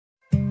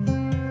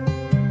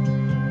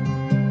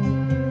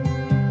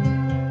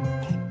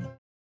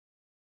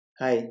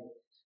Hi.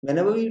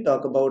 Whenever we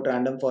talk about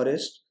random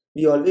forest,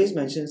 we always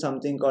mention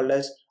something called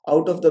as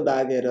out of the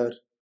bag error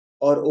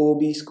or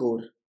OOB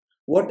score.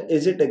 What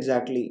is it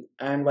exactly,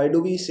 and why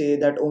do we say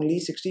that only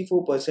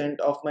 64%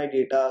 of my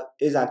data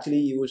is actually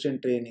used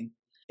in training?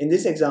 In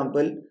this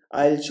example,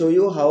 I'll show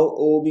you how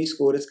OOB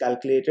score is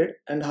calculated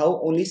and how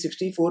only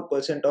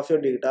 64% of your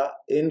data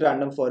in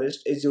random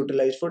forest is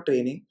utilized for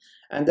training,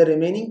 and the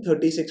remaining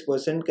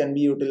 36% can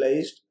be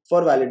utilized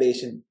for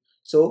validation.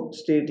 So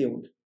stay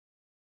tuned.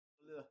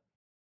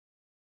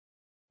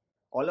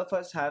 All of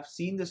us have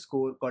seen the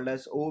score called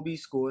as OOB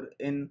score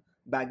in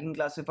bagging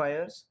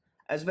classifiers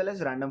as well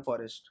as random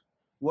forest.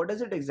 What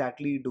does it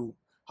exactly do?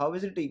 How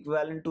is it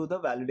equivalent to the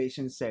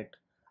validation set?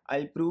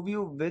 I'll prove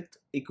you with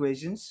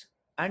equations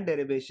and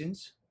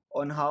derivations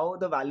on how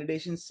the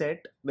validation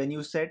set when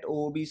you set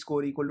OOB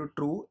score equal to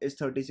true is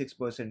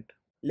 36%.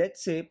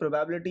 Let's say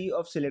probability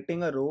of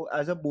selecting a row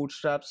as a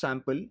bootstrap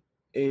sample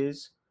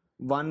is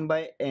 1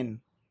 by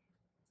n,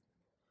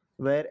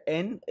 where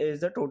n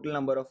is the total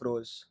number of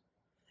rows.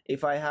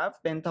 If I have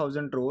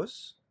 10,000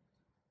 rows,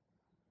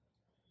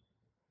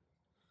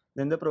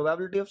 then the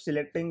probability of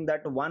selecting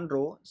that one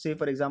row, say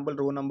for example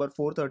row number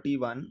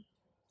 431,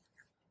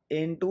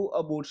 into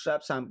a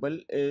bootstrap sample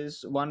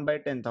is 1 by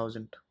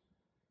 10,000.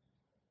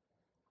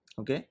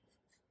 Okay.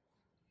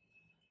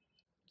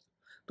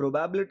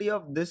 Probability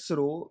of this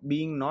row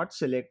being not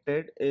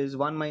selected is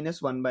 1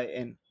 minus 1 by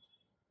n.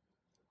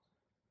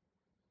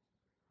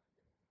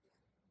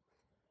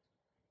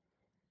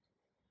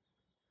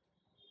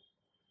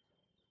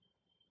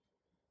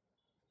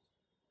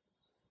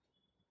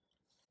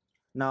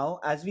 Now,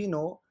 as we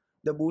know,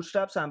 the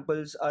bootstrap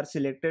samples are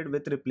selected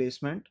with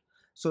replacement.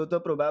 So the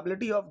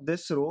probability of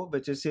this row,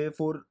 which is say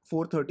for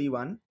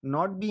 431,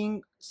 not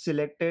being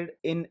selected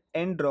in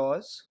n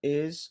draws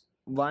is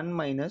 1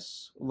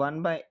 minus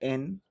 1 by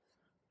n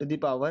to the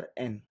power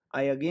n.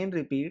 I again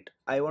repeat,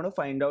 I want to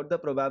find out the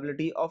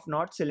probability of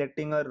not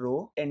selecting a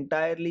row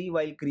entirely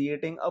while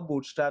creating a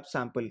bootstrap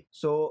sample.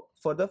 So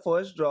for the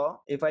first draw,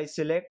 if I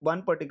select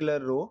one particular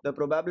row, the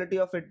probability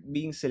of it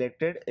being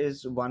selected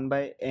is 1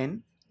 by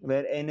n,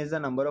 where n is the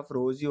number of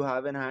rows you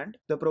have in hand.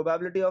 The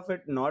probability of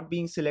it not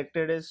being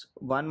selected is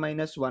 1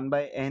 minus 1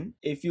 by n.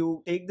 If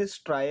you take this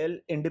trial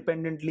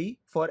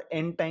independently for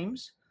n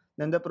times,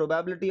 then the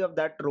probability of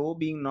that row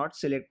being not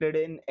selected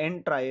in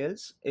n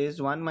trials is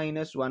 1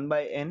 minus 1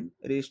 by n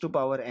raised to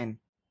power n.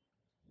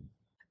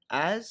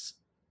 As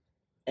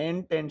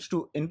n tends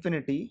to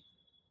infinity,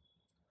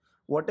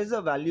 what is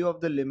the value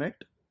of the limit?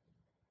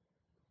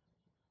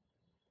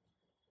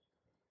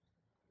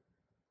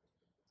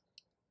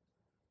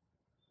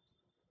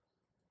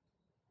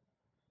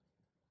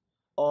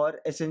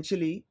 Or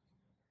essentially,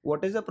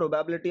 what is the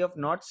probability of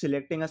not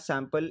selecting a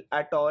sample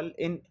at all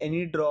in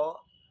any draw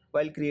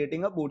while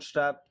creating a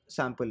bootstrap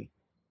sample?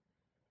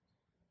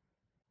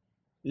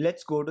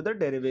 Let's go to the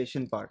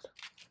derivation part.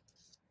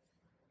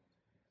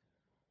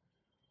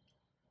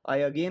 I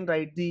again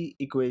write the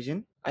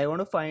equation. I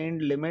want to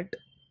find limit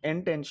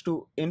n tends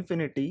to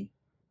infinity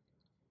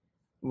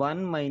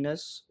 1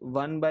 minus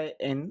 1 by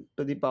n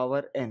to the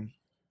power n.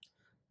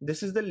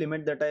 This is the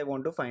limit that I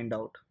want to find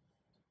out.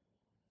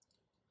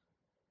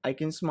 I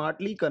can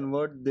smartly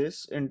convert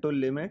this into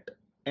limit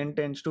n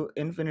tends to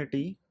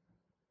infinity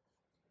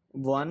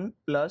 1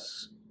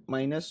 plus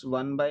minus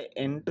 1 by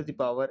n to the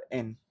power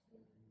n.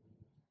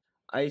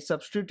 I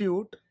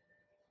substitute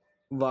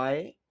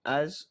y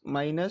as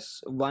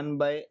minus 1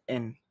 by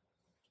n.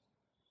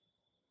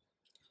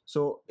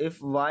 So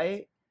if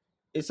y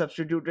is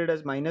substituted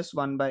as minus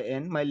 1 by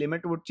n, my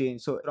limit would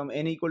change. So from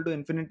n equal to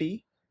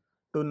infinity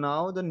to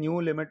now the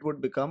new limit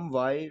would become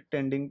y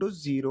tending to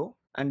 0,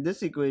 and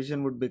this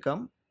equation would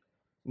become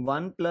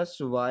 1 plus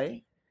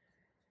y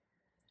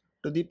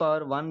to the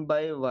power 1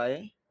 by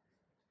y,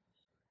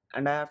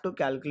 and I have to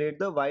calculate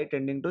the y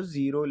tending to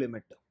 0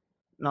 limit.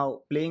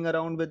 Now playing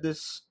around with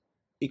this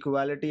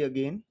equality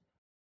again,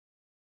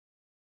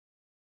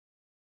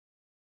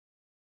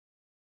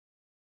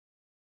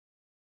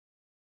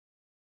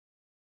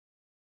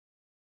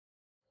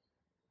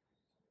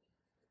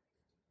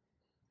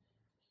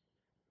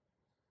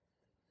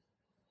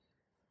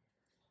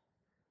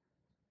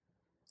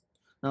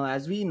 now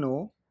as we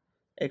know,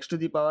 x to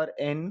the power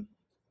n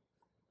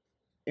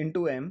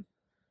into m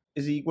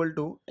is equal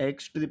to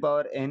x to the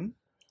power n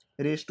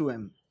raised to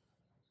m.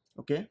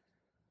 Okay,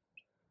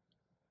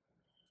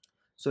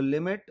 so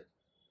limit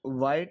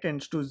y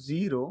tends to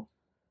 0,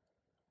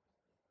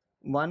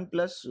 1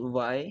 plus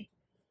y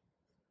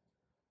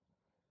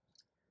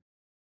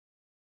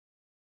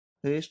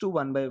raised to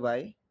 1 by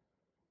y,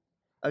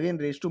 again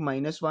raised to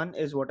minus 1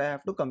 is what I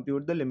have to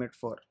compute the limit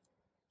for.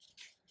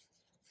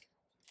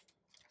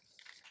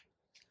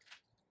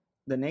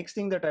 The next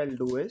thing that I'll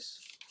do is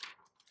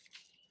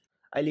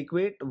I'll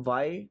equate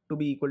y to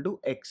be equal to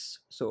x.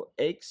 So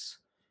x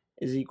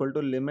is equal to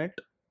limit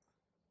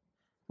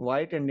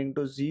y tending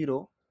to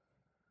 0,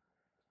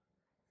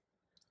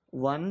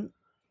 1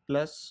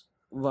 plus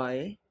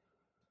y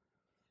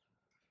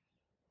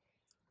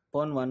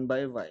upon 1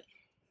 by y.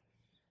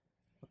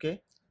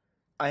 Okay,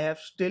 I have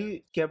still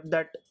kept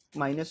that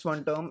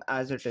 -1 term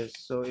as it is.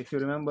 So if you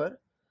remember,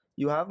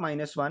 you have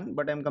 -1,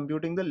 but I'm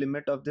computing the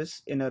limit of this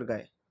inner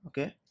guy.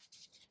 Okay.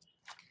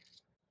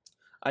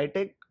 I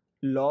take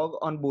log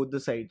on both the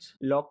sides,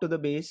 log to the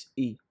base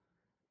e.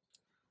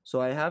 So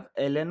I have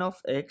ln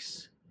of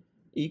x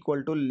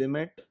equal to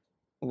limit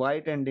y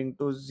tending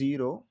to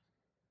 0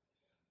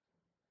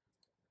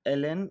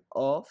 ln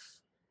of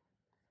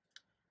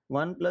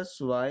 1 plus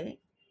y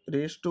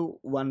raised to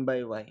 1 by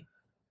y.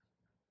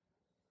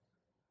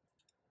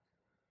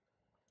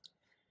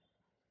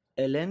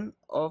 Ln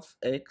of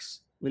x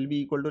will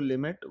be equal to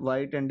limit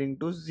y tending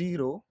to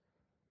 0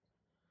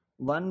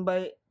 1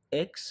 by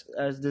x,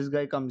 as this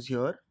guy comes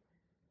here,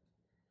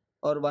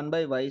 or 1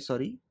 by y,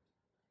 sorry,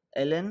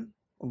 ln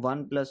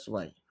 1 plus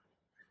y.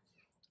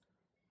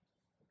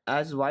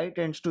 As y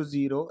tends to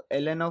 0,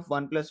 ln of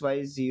 1 plus y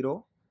is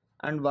 0,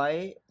 and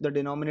y, the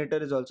denominator,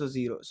 is also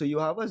 0. So you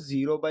have a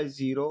 0 by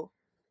 0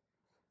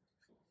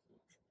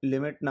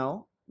 limit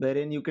now,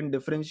 wherein you can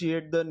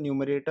differentiate the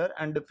numerator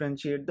and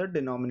differentiate the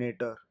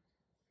denominator.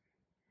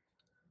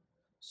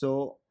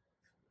 So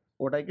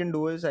what I can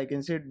do is I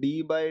can say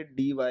d by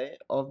dy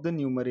of the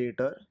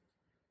numerator,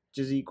 which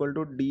is equal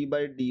to d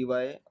by dy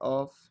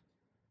of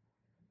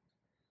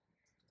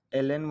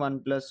ln 1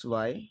 plus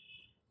y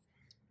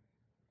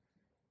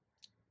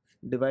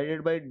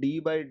divided by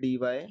dy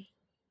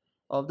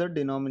of the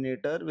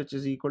denominator, which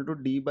is equal to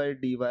d by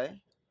dy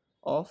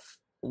of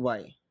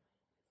y.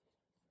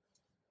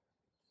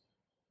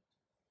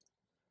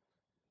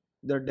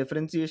 The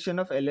differentiation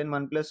of ln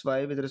 1 plus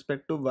y with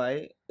respect to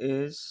y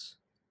is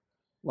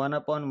 1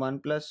 upon 1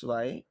 plus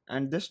y,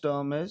 and this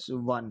term is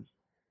 1.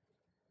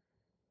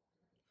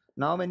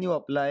 Now when you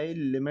apply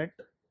limit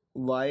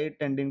y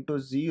tending to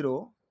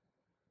 0,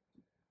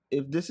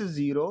 if this is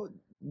 0,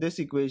 this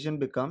equation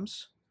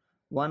becomes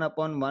 1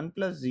 upon 1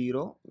 plus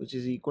 0, which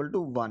is equal to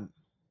 1.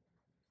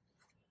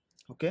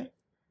 Okay.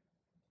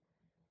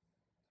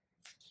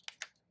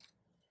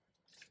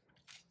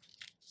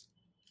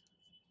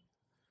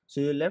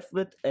 So you're left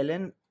with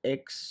ln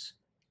x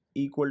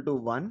equal to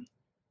 1.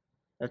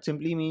 That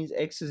simply means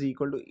x is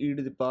equal to e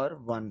to the power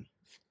 1.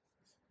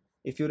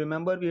 If you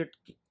remember, we had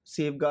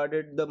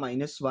safeguarded the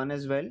 -1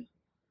 as well.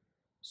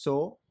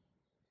 So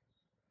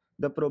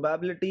the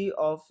probability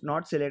of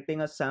not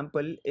selecting a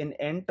sample in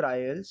n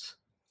trials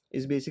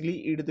is basically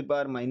e to the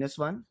power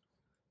 -1,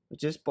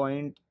 which is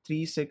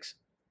 0.36.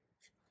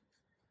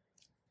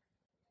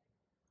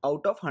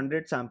 Out of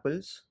 100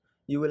 samples,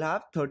 you will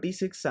have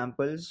 36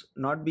 samples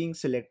not being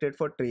selected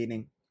for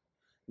training.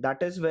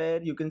 That is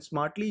where you can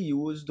smartly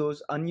use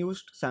those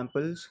unused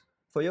samples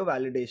for your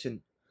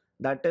validation.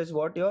 That is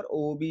what your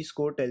OOB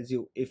score tells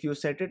you. If you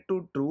set it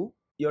to true,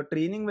 your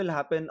training will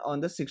happen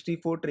on the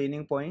 64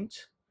 training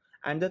points,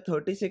 and the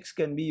 36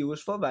 can be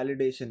used for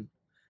validation.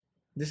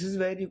 This is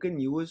where you can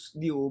use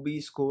the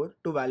OOB score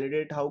to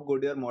validate how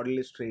good your model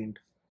is trained.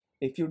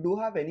 If you do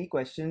have any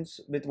questions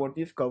with what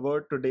we've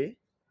covered today,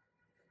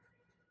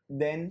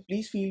 then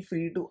please feel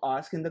free to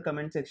ask in the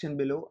comment section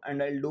below,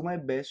 and I'll do my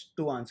best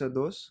to answer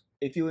those.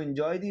 If you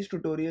enjoy these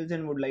tutorials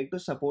and would like to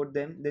support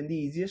them, then the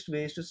easiest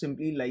way is to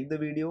simply like the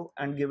video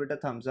and give it a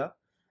thumbs up.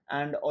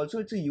 And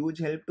also, it's a huge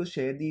help to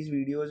share these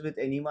videos with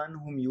anyone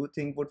whom you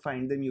think would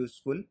find them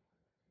useful.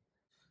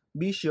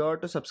 Be sure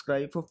to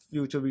subscribe for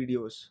future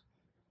videos.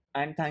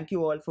 And thank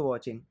you all for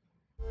watching.